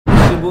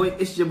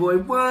what? It's your boy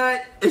who?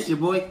 It's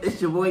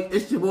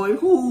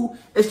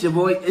your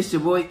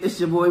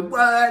boy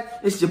what?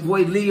 It's your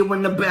boy Leo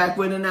in the back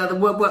with another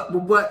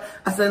what?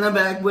 I said I'm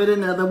back with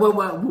another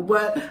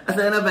what? I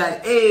said I'm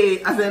back,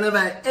 I said I'm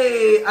back,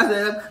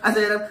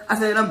 I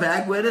said I'm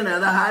back with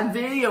another hot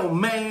video,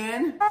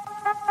 man.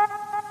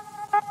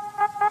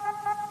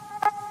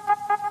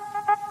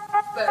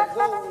 Back,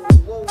 whoa,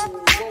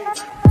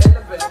 and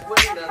I'm back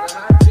with another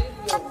hot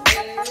video,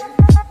 man.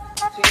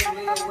 Team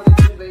Leo, what it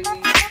do,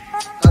 baby?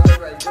 How's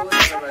everybody doing?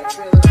 How's everybody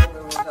feeling? I hope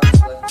everyone's having a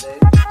blessed day.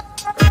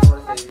 First, I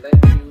want to say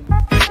thank you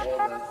to all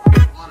the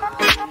honor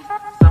albums.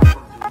 Some of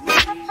them do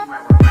movies, you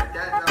might want to write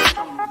that down.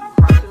 Some of them do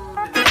cartoons,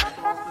 and they got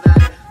songs for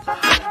that. So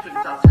how do you pick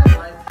out that,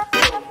 right?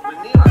 So with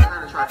Neo, I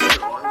kind of tried to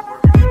do all his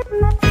work.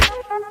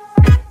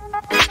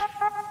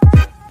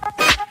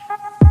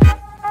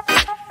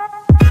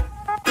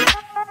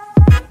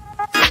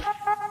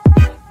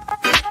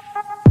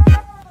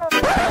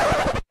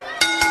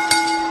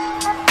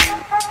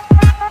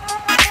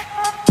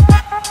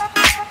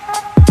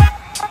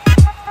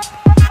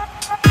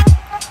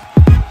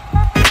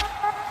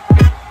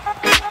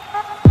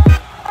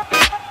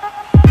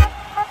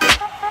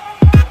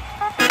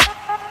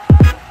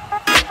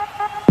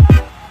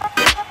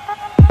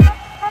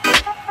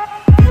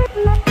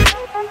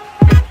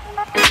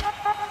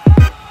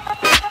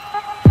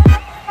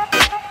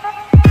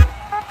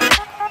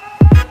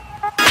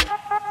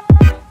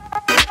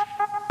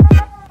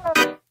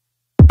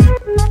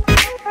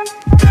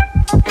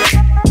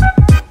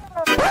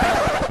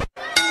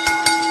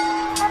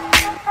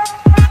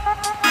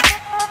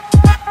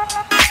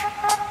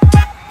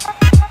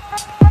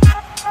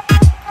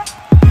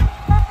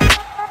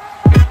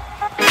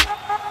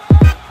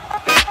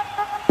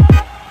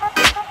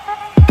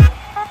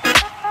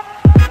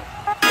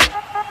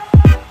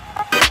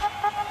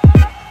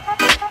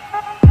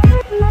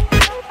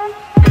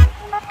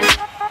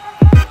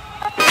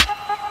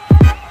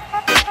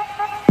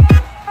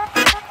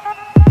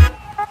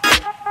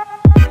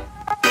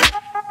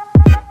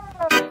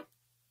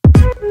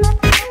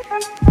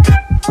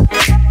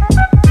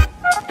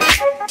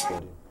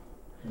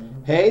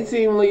 Hey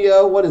Team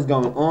Leo, what is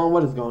going on?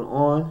 What is going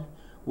on?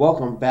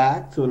 Welcome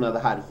back to another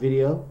hot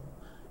video.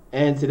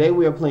 And today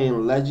we are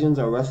playing Legends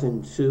of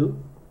Wrestling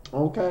 2.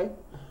 Okay.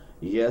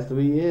 Yes,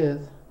 we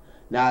is.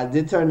 Now I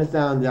did turn the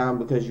sound down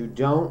because you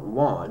don't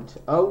want,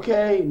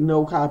 okay,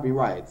 no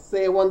copyrights.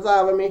 Say it one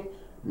time with me.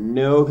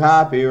 No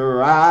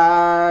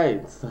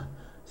copyrights.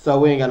 So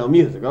we ain't got no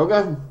music,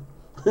 okay?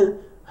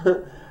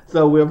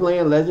 So we're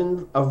playing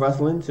Legends of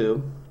Wrestling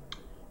 2.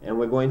 And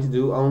we're going to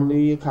do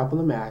only a couple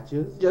of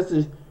matches. Just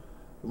to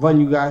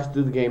run you guys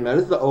through the game. Now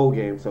this is the old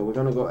game, so we're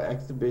gonna go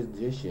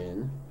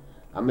expedition.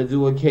 I'm gonna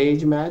do a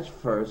cage match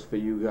first for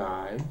you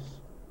guys.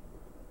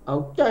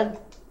 Okay.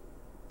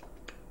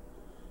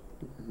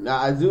 Now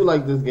I do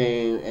like this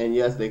game, and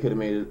yes, they could have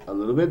made it a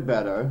little bit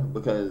better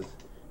because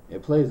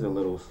it plays a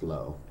little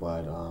slow.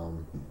 But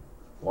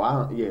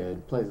wow, yeah,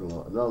 it plays a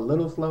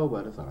little slow,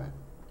 but it's alright.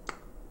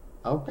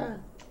 Okay.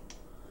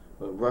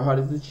 But Bret Hart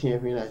is the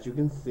champion, as you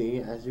can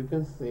see,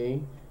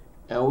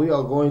 and we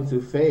are going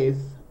to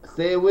face.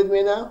 Say it with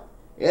me now.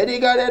 Eddie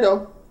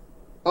Guerrero.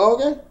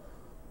 Okay.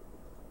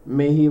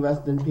 May he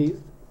rest in peace.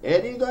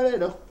 Eddie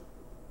Guerrero.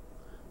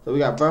 So we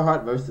got Bret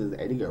Hart versus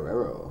Eddie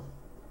Guerrero.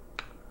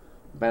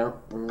 Y'all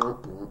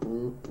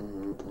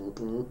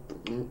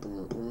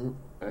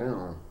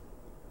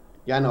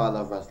know I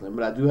love wrestling,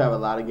 but I do have a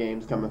lot of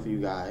games coming for you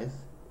guys.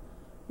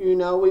 You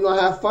know, we're going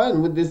to have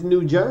fun with this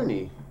new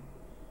journey.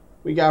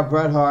 We got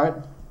Bret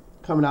Hart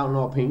coming out in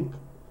all pink.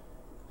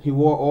 He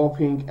wore all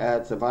pink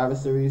at Survivor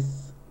Series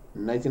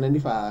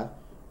 1995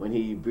 when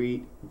he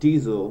beat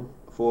Diesel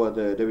for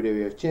the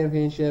WWF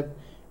Championship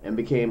and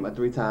became a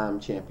 3-time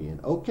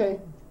champion. Okay.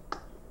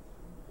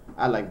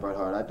 I like Bret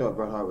Hart. I thought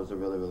Bret Hart was a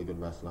really, really good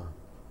wrestler.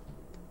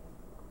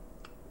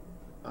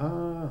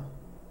 But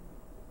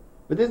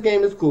this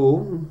game is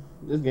cool.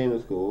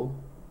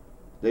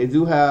 They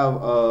do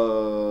have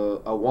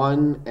a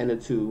 1 and a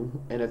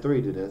 2 and a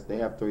 3 to this. They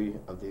have 3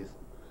 of these.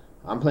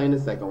 I'm playing the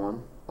second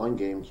one on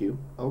GameCube.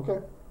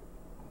 Okay.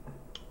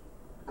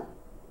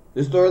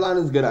 The storyline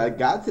is good. I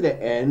got to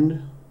the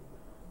end.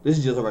 This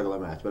is just a regular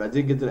match, but I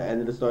did get to the end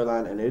of the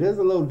storyline, and it is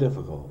a little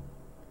difficult.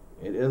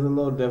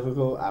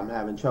 I'm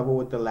having trouble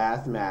with the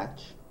last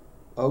match.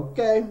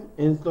 Okay,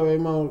 in story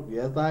mode,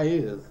 yes I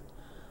is.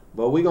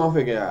 But we gonna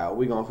figure it out.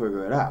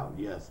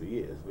 Yes, we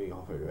is. We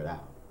gonna figure it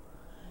out.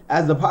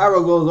 As the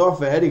pyro goes off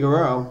for Eddie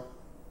Guerrero.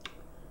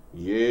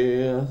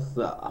 Yes,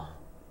 sir.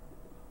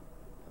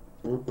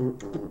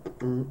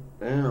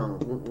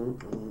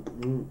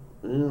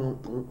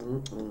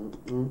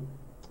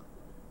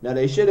 Now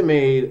they should have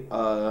made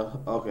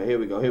okay, here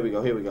we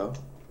go.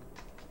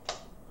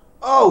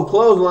 Oh,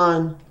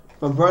 clothesline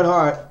from Bret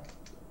Hart.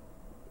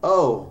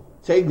 Oh,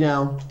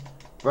 takedown.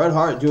 Bret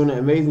Hart doing an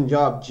amazing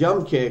job.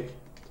 Jump kick.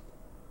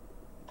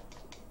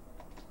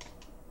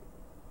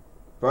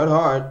 Bret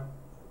Hart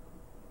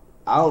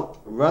out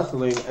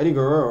wrestling Eddie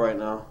Guerrero right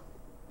now.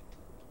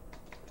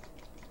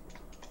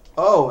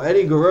 Oh,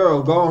 Eddie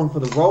Guerrero going for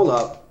the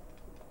roll-up.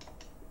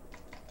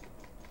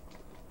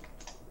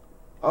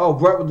 Oh,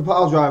 Bret with the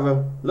pile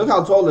driver. Look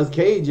how tall this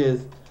cage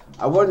is.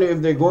 I wonder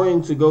if they're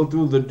going to go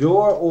through the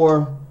door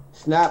or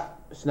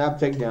snap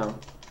takedown.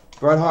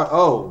 Bret Hart.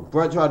 Oh,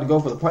 Bret tried to go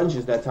for the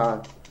punches that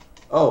time.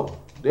 Oh,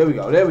 there we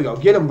go. There we go.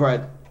 Get him,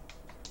 Bret.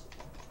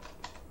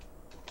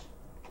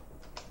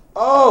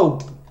 Oh,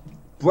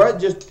 Bret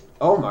just...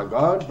 Oh, my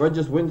God. Bret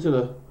just went to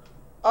the...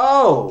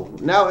 Oh,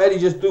 now Eddie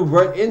just threw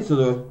Bret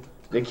into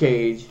the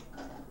cage.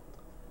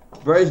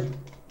 Bret's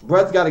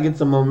got to get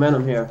some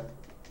momentum here.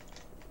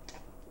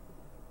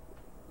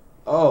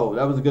 Oh,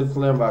 that was a good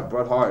slam by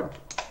Bret Hart.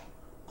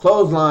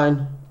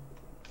 Clothesline.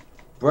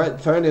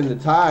 Bret turned in the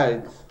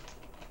tides.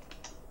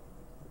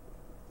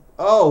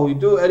 Oh, he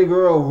threw Eddie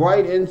Guerrero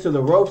right into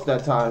the ropes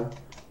that time.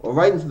 Or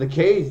right into the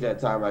cage that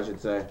time, I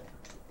should say.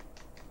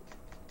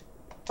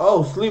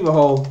 Oh, sleeper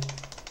hold.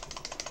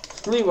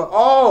 Sleeper.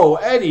 Oh,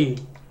 Eddie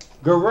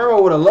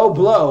Guerrero with a low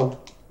blow.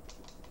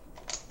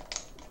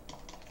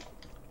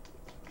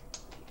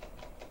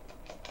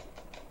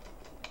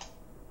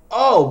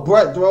 Oh,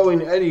 Bret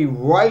throwing Eddie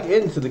right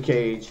into the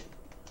cage.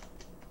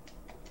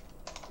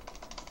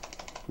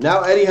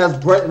 Now Eddie has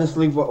Bret in the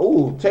sleeper.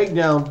 Ooh,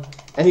 takedown.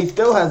 And he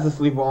still has the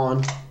sleeper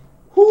on.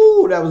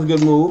 Whoo, that was a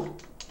good move.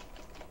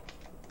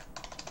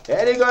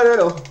 Eddie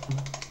Guerrero.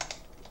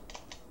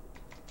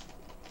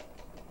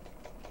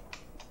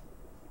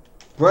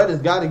 Bret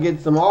has got to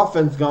get some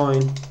offense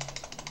going.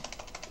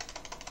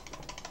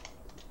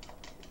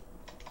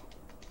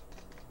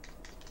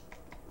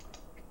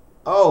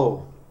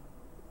 Oh.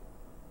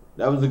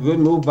 That was a good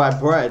move by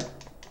Bret.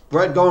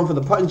 Bret going for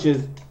the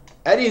punches.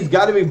 Eddie's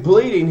got to be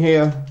bleeding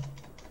here.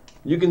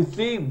 You can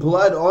see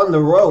blood on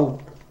the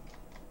rope.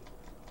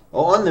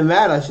 Or on the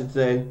mat, I should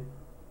say.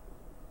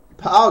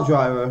 Pile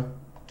driver.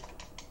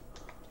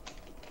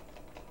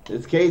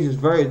 This cage is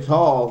very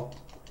tall.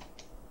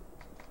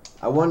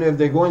 I wonder if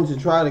they're going to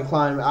try to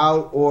climb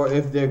out or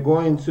if they're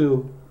going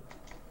to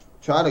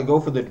try to go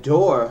for the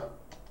door.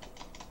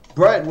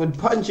 Bret with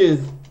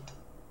punches.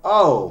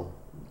 Oh.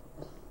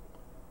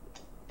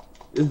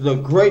 This is a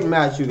great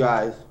match, you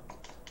guys.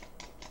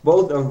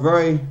 Both are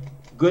very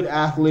good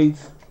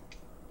athletes.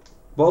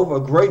 Both are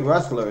great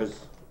wrestlers.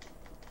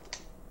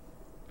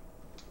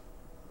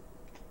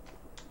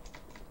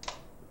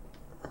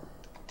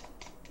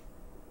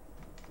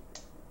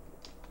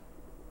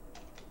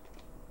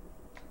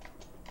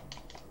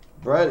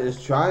 Bret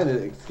is trying to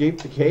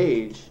escape the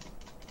cage.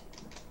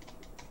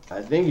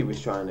 I think he was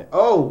trying to.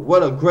 Oh,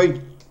 what a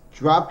great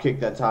drop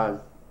kick that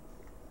time.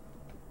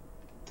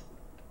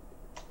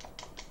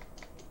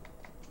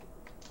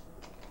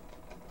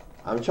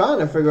 I'm trying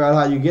to figure out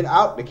how you get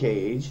out the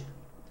cage.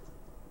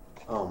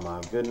 Oh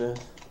my goodness.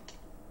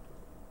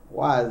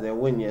 Why is it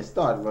when you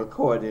start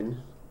recording,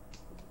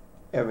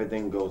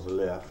 everything goes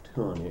left,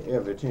 honey?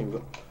 Everything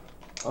goes...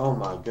 Oh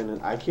my goodness.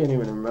 I can't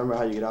even remember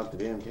how you get out the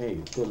damn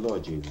cage. Good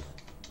Lord Jesus.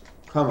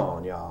 Come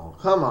on, y'all.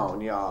 Come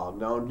on, y'all.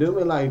 Don't do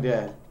me like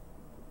that.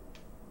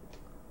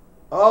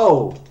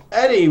 Oh,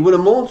 Eddie with a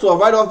moonsault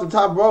right off the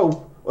top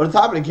rope. Or the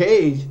top of the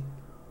cage.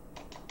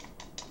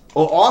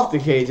 Or off the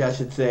cage, I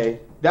should say.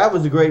 That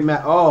was a great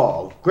match.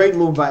 Oh, great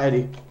move by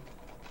Eddie.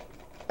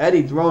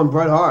 Eddie throwing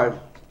Bret Hart.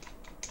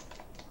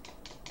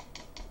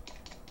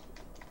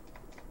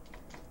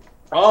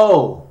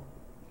 Oh.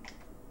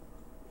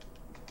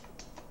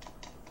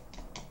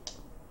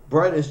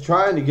 Bret is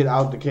trying to get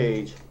out the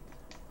cage.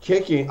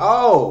 Kicking.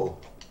 Oh.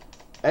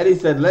 Eddie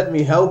said, let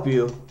me help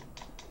you.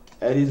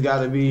 Eddie's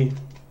got to be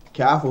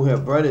careful here.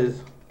 Bret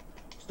is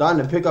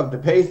starting to pick up the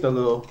pace a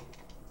little.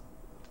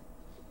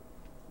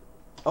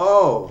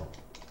 Oh.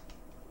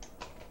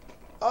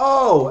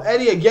 Oh,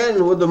 Eddie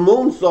again with the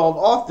moonsault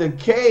off the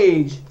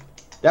cage.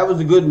 That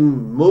was a good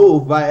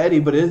move by Eddie,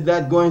 but is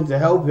that going to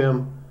help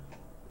him?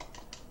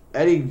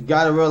 Eddie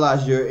got to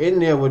realize you're in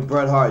there with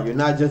Bret Hart. You're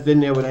not just in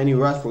there with any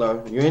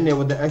wrestler. You're in there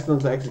with the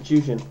excellence of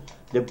execution.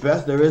 The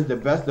best there is, the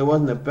best there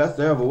was, and the best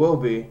there ever will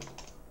be.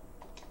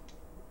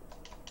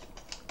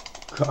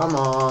 Come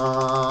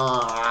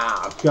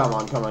on. Come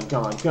on, come on,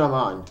 come on, come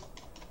on.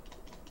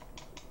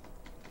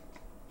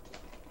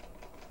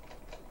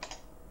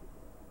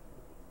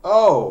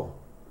 Oh,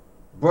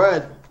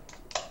 Bret.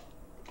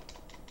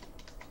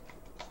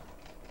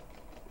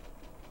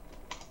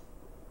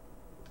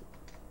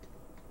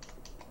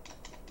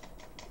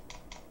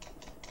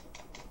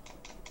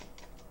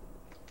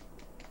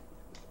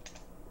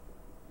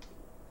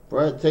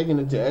 Bret taking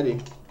it to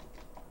Eddie.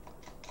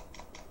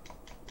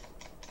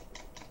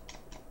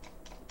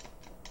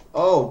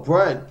 Oh,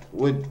 Bret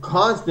with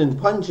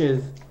constant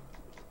punches.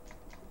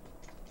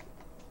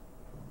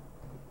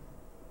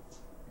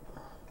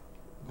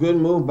 Good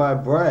move by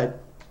Bret.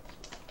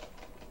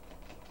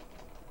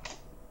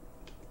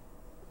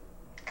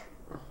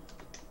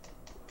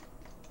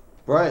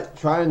 Bret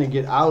trying to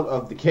get out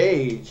of the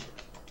cage.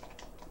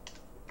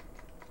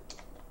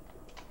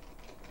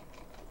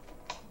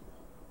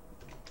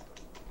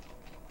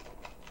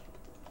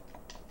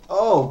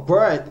 Oh,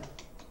 Bret.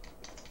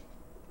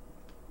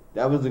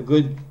 That was a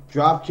good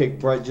drop kick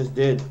Bret just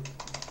did.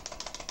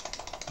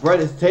 Bret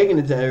is taking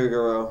it to Eddie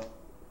Guerrero.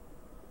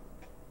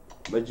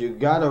 But you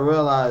gotta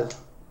realize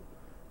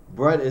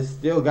Bret is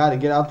still gotta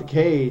get out the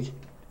cage.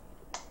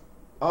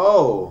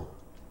 Oh.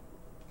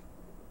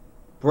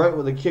 Bret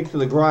with a kick to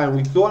the groin.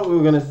 We thought we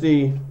were gonna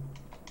see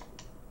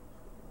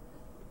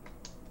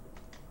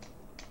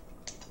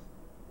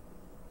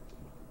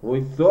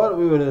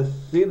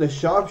the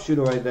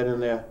sharpshooter right then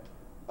and there.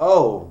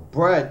 Oh,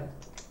 Bret.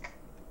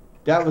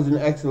 That was an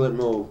excellent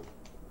move.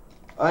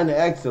 An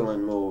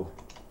excellent move.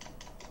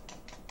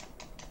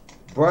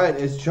 Bret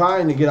is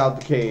trying to get out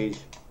the cage.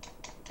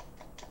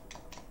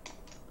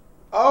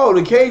 Oh,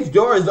 the cage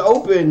door is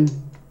open.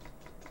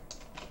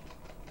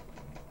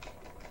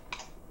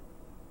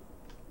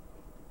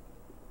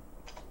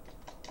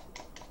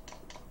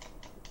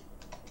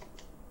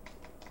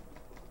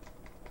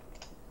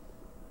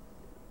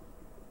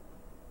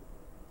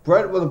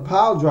 Bret with a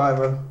pile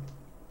driver.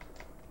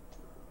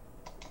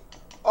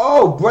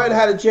 Oh, Bret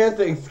had a chance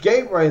to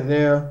escape right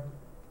there.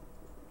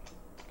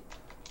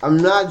 I'm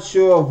not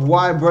sure of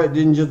why Bret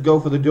didn't just go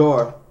for the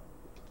door.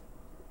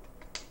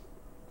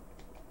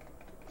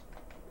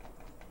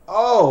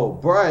 Oh,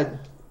 Bret.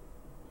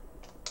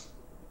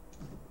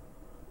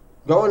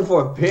 Going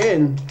for a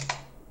pin.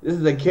 This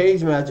is a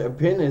cage match. A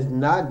pin is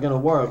not going to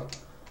work.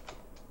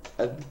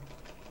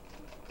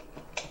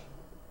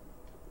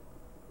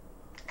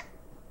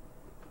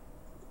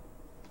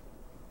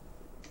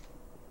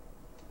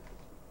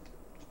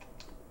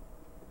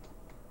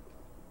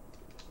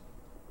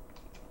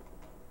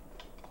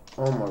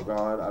 Oh my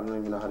God, I don't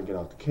even know how to get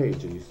out the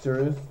cage. Are you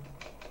serious?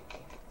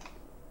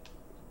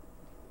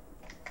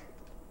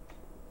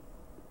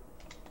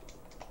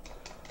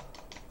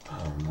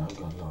 Oh my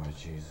God, Lord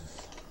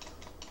Jesus.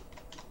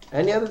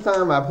 Any other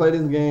time I play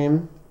this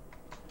game,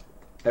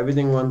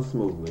 everything runs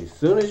smoothly. As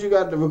soon as you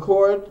got to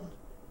record,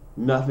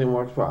 nothing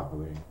works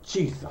properly.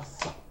 Jesus.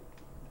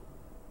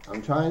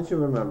 I'm trying to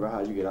remember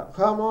how you get out.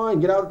 Come on,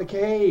 get out the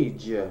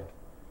cage.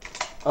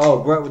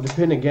 Oh, Bret with the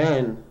pin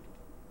again.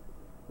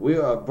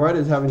 Bret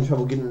is having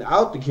trouble getting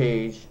out the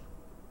cage.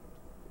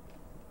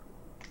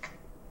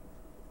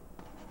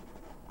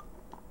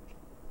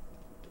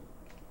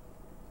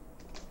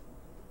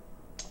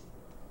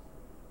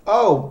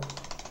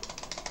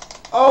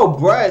 Oh,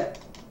 Bret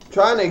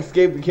trying to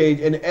escape the cage,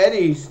 and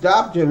Eddie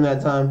stopped him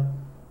that time.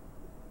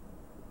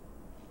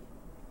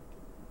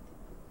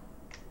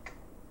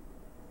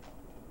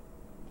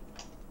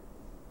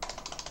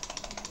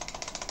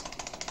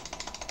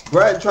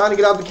 Bret trying to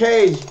get out the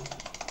cage.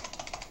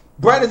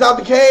 Bret is out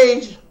the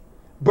cage.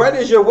 Bret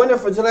is your winner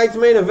for tonight's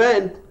main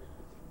event.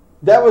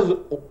 That was...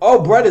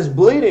 Oh, Bret is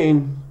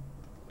bleeding.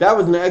 That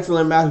was an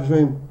excellent match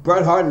between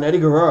Bret Hart and Eddie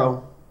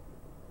Guerrero.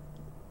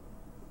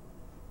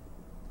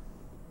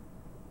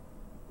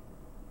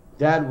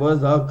 That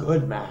was a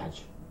good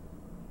match.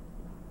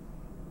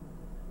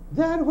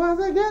 That was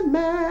a good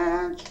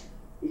match.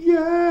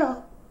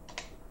 Yeah.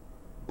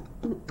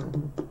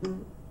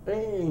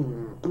 Hey.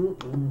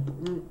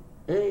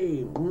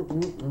 Hey.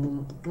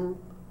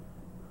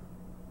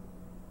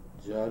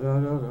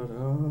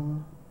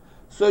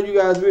 So you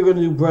guys, we're going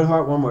to do Bret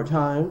Hart one more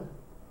time.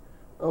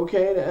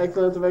 Okay, the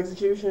excellence of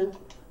execution.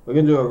 We're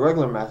going to do a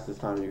regular match this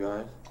time, you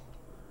guys.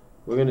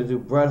 We're going to do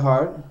Bret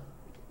Hart.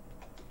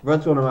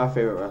 Bret's one of my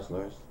favorite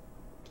wrestlers.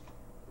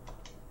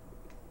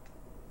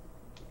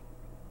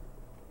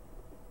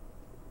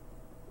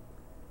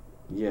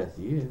 Yes,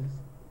 he is.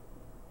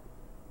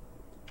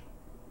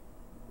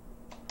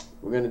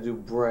 We're going to do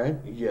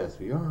Bret. Yes,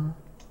 we are.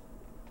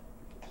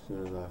 As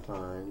soon as I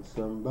find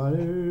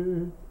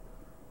somebody.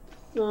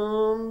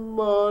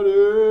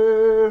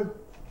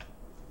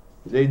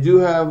 They do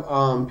have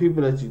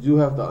people that you do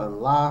have to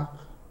unlock.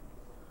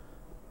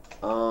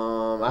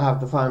 I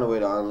have to find a way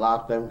to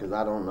unlock them because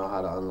I don't know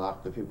how to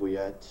unlock the people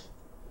yet.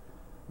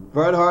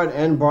 Bret Hart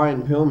and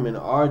Brian Pillman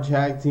are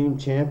tag team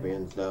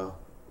champions though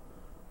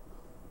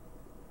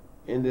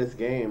in this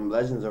game,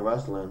 Legends of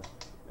Wrestling.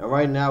 And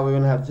right now we're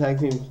going to have tag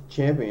team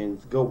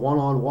champions go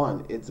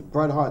one-on-one. It's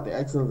Bret Hart, the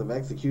excellence of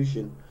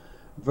execution,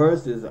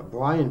 versus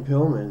Brian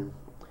Pillman.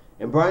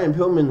 And Brian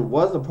Pillman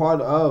was a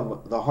part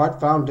of the Hart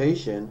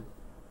Foundation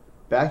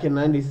back in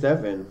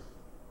 '97.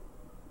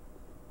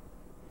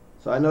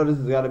 So I know this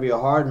has got to be a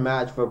hard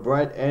match for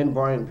Bret and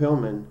Brian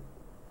Pillman.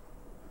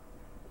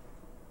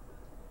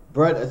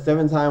 Bret, a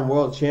 7-time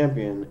world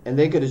champion, and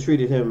they could have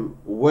treated him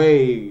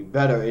way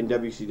better in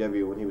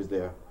WCW when he was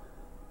there.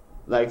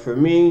 Like for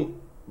me,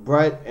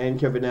 Bret and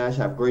Kevin Nash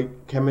have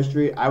great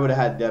chemistry. I would have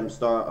had them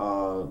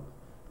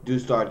do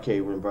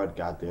Starrcade when Bret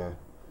got there.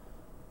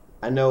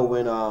 I know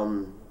when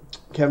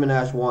Kevin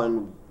Nash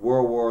won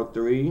World War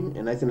III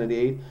in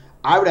 1998,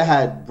 I would have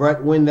had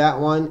Bret win that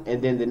one,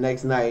 and then the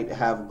next night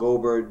have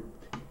Goldberg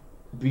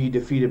be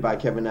defeated by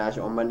Kevin Nash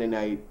on Monday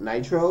Night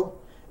Nitro,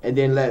 and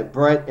then let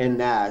Bret and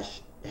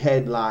Nash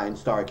headline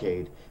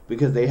Starrcade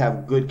because they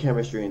have good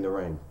chemistry in the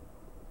ring.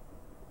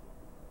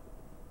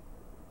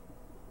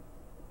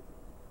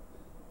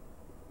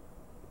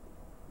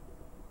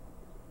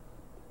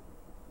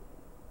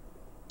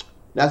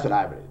 That's what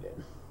I really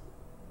did.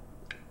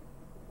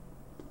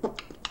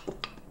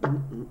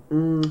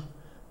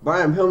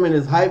 Brian Pillman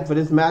is hyped for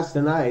this match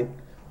tonight.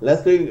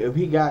 Let's see if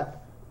he got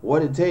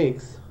what it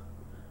takes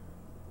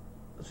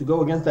to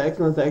go against the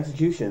excellence of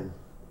execution.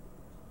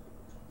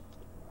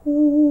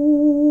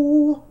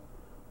 Ooh.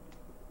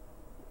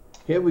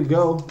 Here we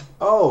go.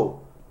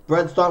 Oh,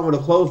 Bret starting with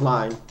a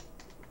clothesline.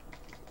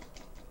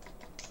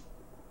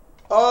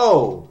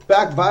 Oh,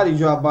 back body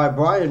drop by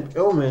Brian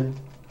Pillman.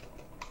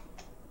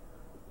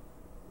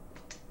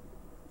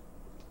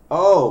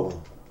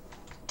 Oh.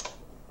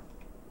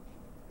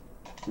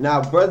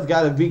 Now, Bret's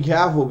got to be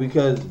careful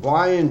because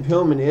Brian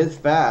Pillman is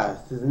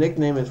fast. His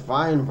nickname is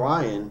Fine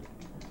Brian.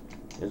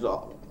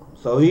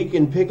 So he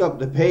can pick up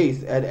the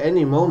pace at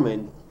any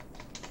moment.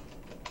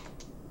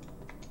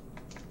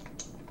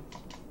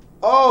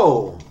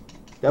 Oh,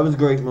 that was a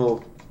great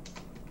move.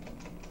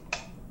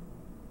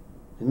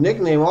 His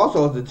nickname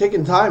also is the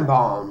Ticking Time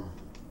Bomb.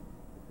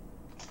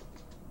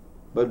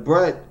 But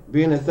Bret,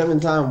 being a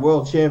 7-time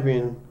world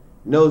champion,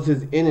 knows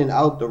his in and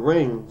out the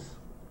rings.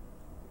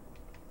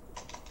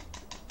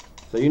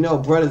 So you know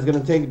Bret is going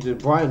to take it to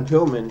Brian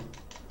Pillman.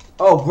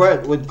 Oh,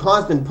 Bret with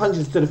constant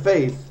punches to the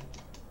face.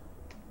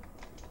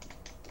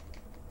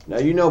 Now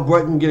you know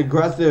Bret can get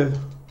aggressive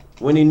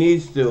when he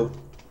needs to.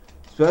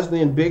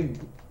 Especially in big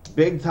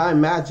time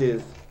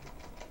matches.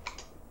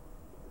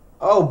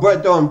 Oh,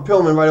 Bret throwing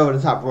Pillman right over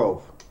the top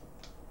rope.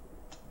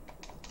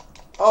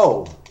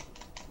 Oh.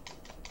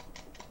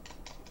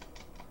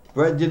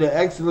 Bret did an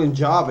excellent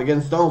job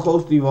against Stone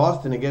Cold Steve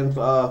Austin against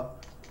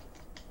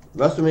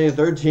WrestleMania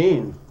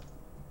 13.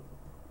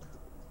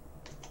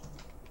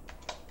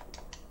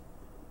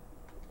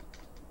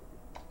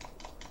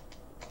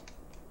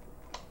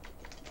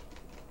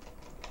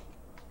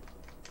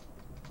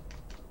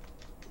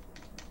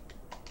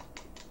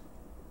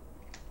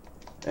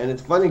 And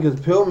it's funny because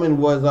Pillman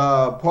was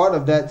part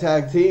of that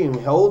tag team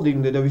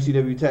holding the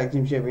WCW Tag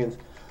Team Champions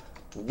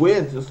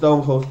with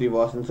Stone Cold Steve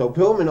Austin. So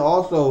Pillman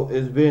also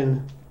has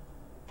been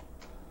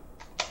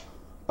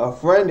a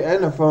friend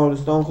and a friend of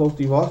Stone Cold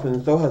Steve Austin,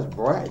 and so has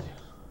Bret.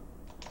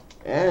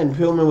 And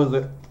Pillman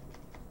was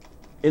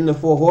in the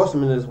Four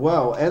Horsemen as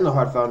well, and the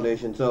Hart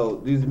Foundation.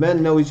 So these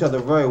men know each other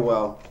very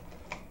well.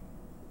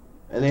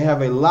 And they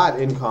have a lot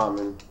in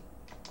common.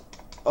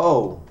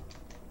 Oh.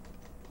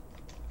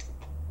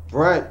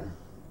 Bret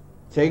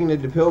taking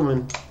it to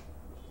Pillman.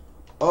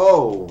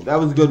 Oh, that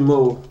was a good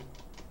move.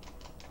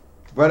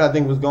 Bret, I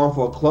think, was going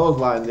for a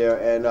clothesline there,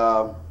 and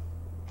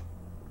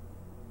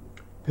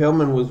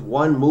Pillman was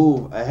one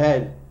move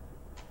ahead.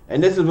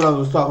 And this is what I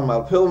was talking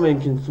about.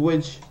 Pillman can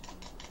switch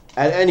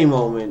at any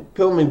moment.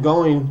 Pillman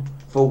going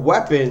for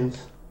weapons,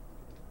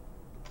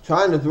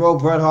 trying to throw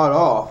Bret Hart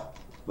off.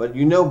 But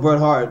you know Bret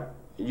Hart,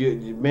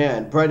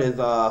 man, Bret has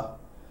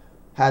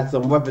had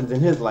some weapons in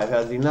his life,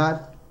 has he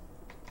not?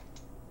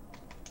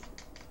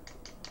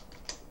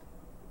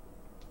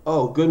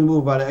 Oh, good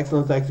move by the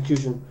excellence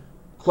execution.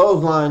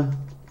 Clothesline.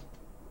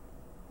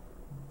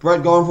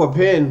 Bret going for a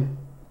pin.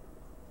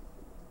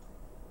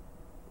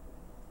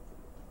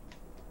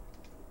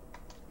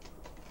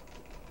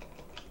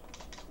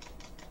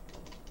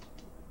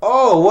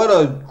 Oh, what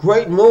a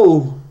great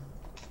move.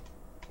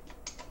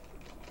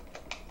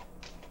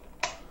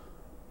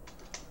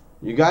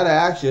 You gotta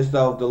ask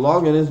yourself, the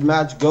longer this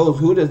match goes,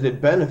 who does it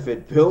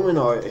benefit,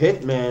 Pillman or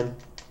Hitman?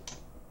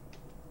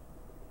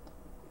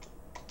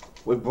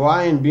 With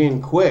Brian being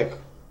quick,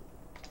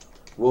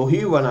 will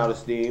he run out of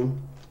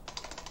steam?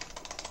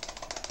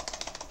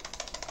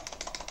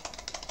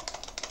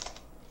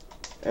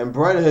 And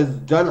Bret has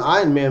done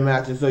Iron Man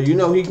matches, so you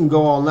know he can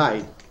go all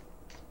night.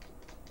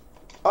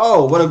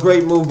 Oh, what a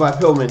great move by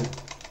Pillman.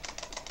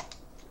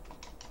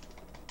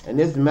 And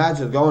this match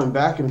is going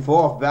back and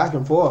forth, back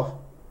and forth.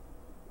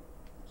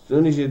 As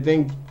soon as you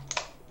think...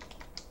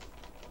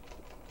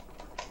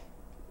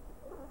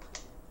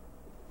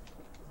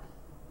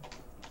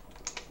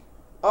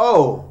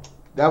 Oh,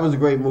 that was a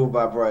great move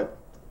by Bret.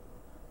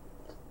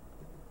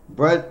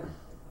 Bret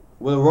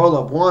with a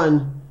roll-up.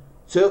 1,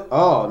 2.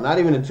 Oh, not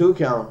even a 2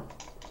 count.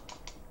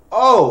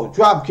 Oh,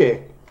 drop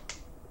kick.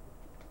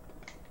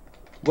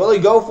 Will he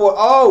go for...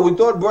 Oh, we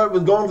thought Bret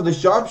was going for the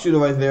sharpshooter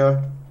right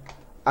there.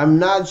 I'm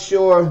not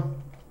sure.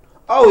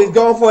 Oh, he's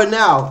going for it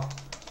now.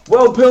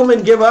 Will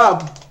Pillman give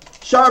up?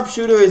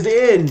 Sharpshooter is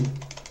in.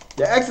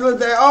 The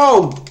excellence...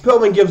 Oh,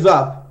 Pillman gives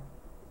up.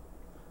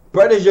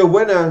 Bret is your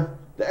winner.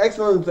 The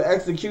excellence of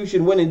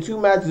execution, winning 2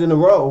 matches in a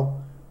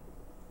row.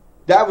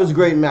 That was a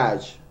great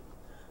match.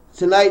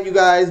 Tonight, you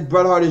guys,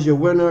 Bret Hart is your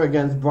winner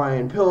against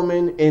Brian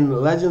Pillman in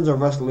Legends of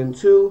Wrestling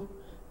 2.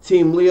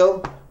 Team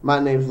Leo. My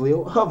name's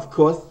Leo, of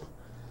course.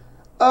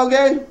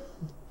 Okay.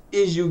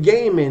 Is you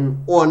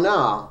gaming or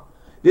nah?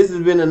 This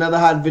has been another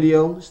hot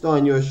video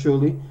starring yours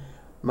truly.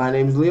 My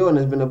name's Leo, and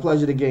it's been a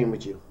pleasure to game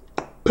with you.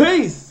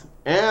 Peace!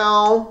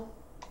 Ow!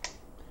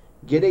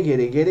 Get it, get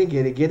it, get it,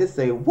 get it, get it.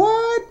 Say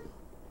what?